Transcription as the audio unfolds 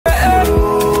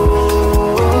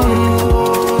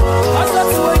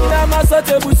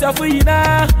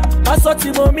Bushafina,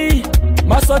 Masoti Momi,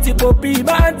 Masoti Popi,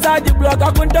 Manta, the blog,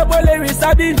 I couldn't double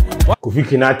Sabin. Kofi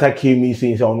Kinaata came in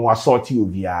saying, "On was sorty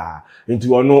of ya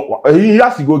into no." He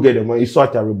has to go get the money. He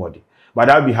sort everybody, but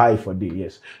that'll be high for day.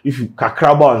 Yes, if you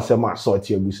kakraba and some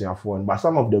sorty a busian phone, but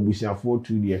some of the busian phone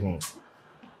 2 years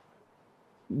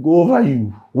go over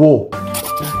you. Whoa.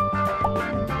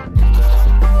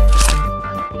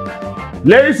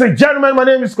 Ladies and gentlemen, my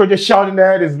name is Kofi. Shouting the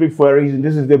head is big for a reason.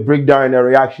 This is the breakdown and the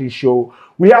reaction show.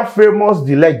 We have famous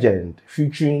the legend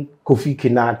featuring Kofi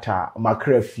Kinaata,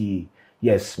 Makra.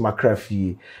 Yes, Makra.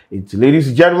 It's ladies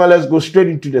and gentlemen, let's go straight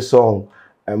into the song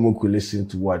and we could listen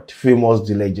to what famous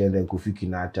the legend and Kofi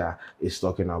Kinaata is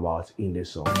talking about in the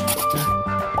song.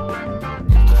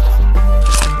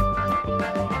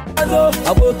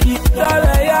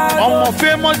 I'm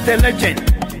famous the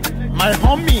legend, my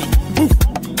homie.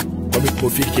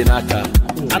 Kofi Kinaata,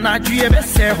 and I do ever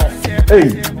say, hey,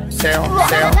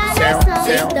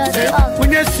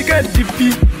 when you see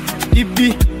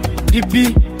DP,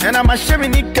 and I'm a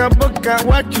shaminika boka,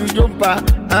 what you jump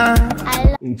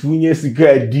in 2 years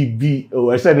ago, DB, oh,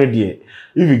 I said, if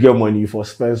you get money for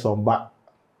spend some back,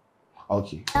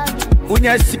 okay. When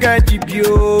you see DP,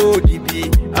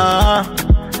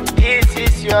 this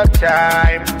is your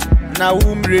time. Now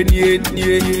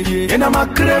and I'm a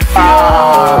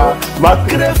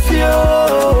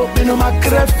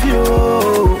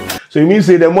so it means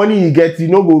say the money you get, you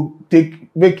know, go take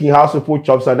making house people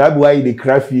chops, and that's why they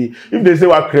crafty. If they say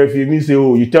what crafty, it means say,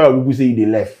 oh, you tell people say they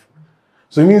left.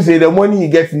 So it means say the money you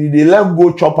get, they left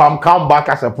go chop and come back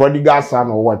as a prodigal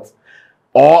son or what?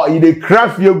 Or if they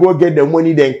craft you go get the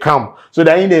money then come. So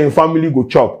that in the family go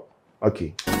chop.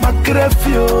 Okay.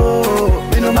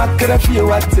 Makrafio,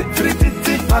 what's it?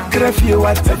 Makrafio,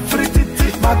 what's it?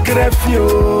 Makrafio.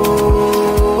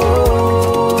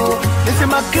 It's a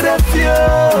Makrafio,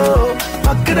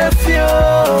 Makrafio,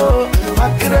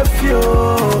 Makrafio.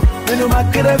 You know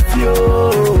Makrafio,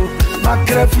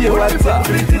 Makrafio, what's it?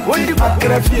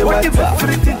 Makrafio, what's it?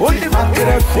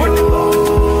 Makrafio.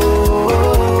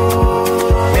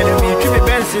 Enemy to be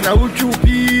dancing, I would you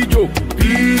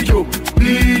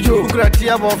Pijo.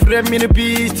 Gratia mon frère mine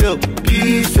piso.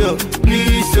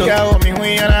 Cao mi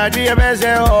hui ana dia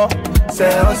bezeo.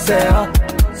 Seo.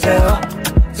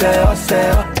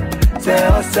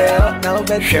 Now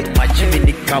bet shep machi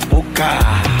ni kabuka.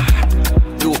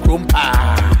 Du krumpa.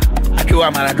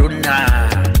 Ajua Maradona.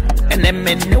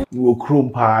 Enemenu. Du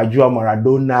krumpa ajua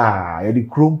Maradona. Yedi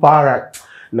krumpa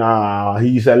nah,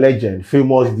 he's a legend,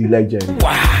 famous the legend.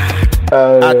 Wow.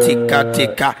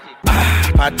 Atika.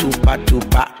 Patu.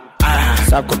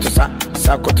 Sakotosa.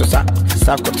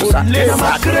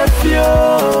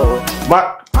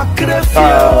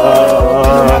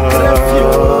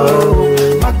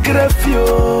 Makrafio.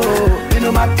 You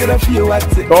know Makrafio,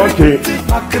 what's it? Okay.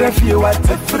 Makrafio, what's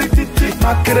it?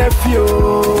 Makrafio.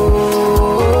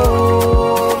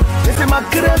 It's a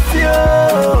Makrafio.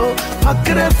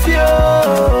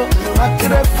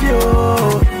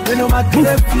 You know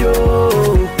Makrafio.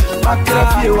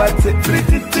 Makrafio, what's it?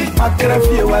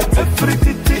 Makrafio, what's it?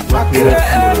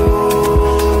 Makrafio.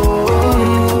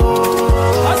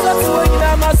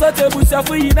 Masoti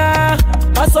Bushafina,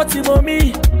 Masoti Momi,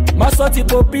 Masoti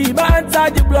Popi, Manta,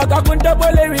 the blog, I couldn't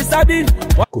double Sabin.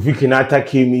 Kofi Kinaata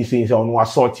came in saying, "On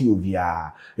was sorty of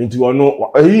ya into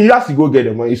no." He has to go get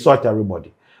the money. He sort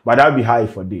everybody, but that'll be high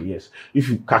for day. Yes, if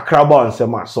you kakraba and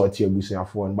some sorty a busian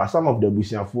phone, but some of the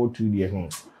busian phone 2 years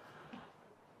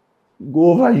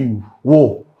go over you.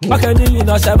 Whoa.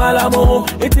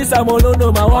 It is a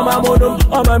mono, my woman mono,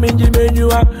 or my minji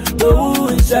menua, the who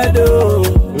is shadow.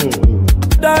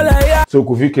 So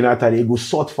Kofi Kinaata, they go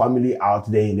sort family out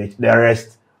there in the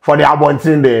rest for the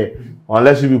abundant there.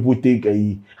 Unless you people take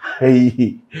a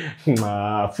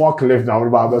forklift now, we're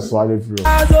about to swallow through.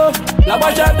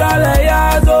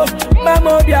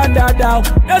 Memoria down.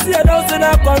 Yes, you don't say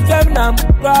I confirm now.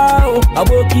 Wow,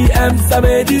 Aboki M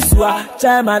Samediswa,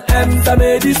 Chairman M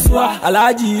Samediswa,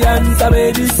 Alaji M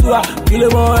Samediswa,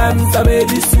 Kilimo M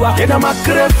Samediswa. You know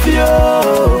Makrafio,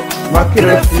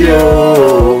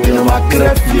 you know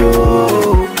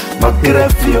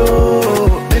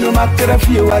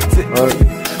Makrafio, what's it?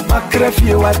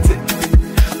 Makrafio, what's it?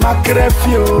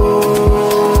 Makrafio.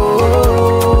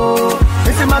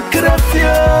 It's a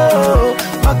Makrafio.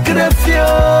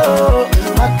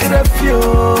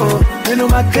 You know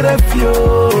Makrafio,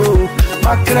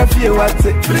 what's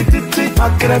it?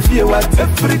 Makrafio, what's it?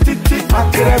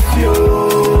 Makrafio.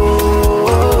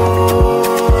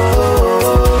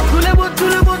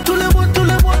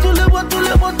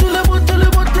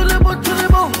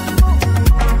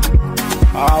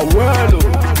 Ah well,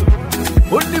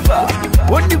 Oliver.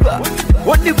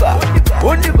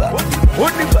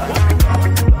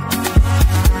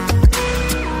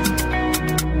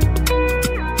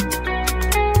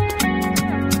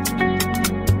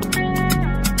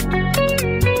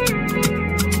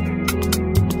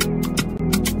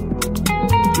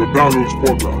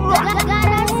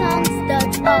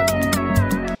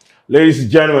 Ladies and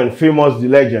gentlemen, famous the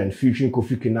legend featuring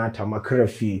Kofi Kinaata,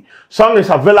 Makra. Song is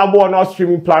available on all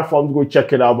streaming platforms. Go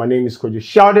check it out. My name is Kofi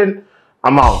Sheldon.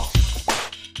 I'm out.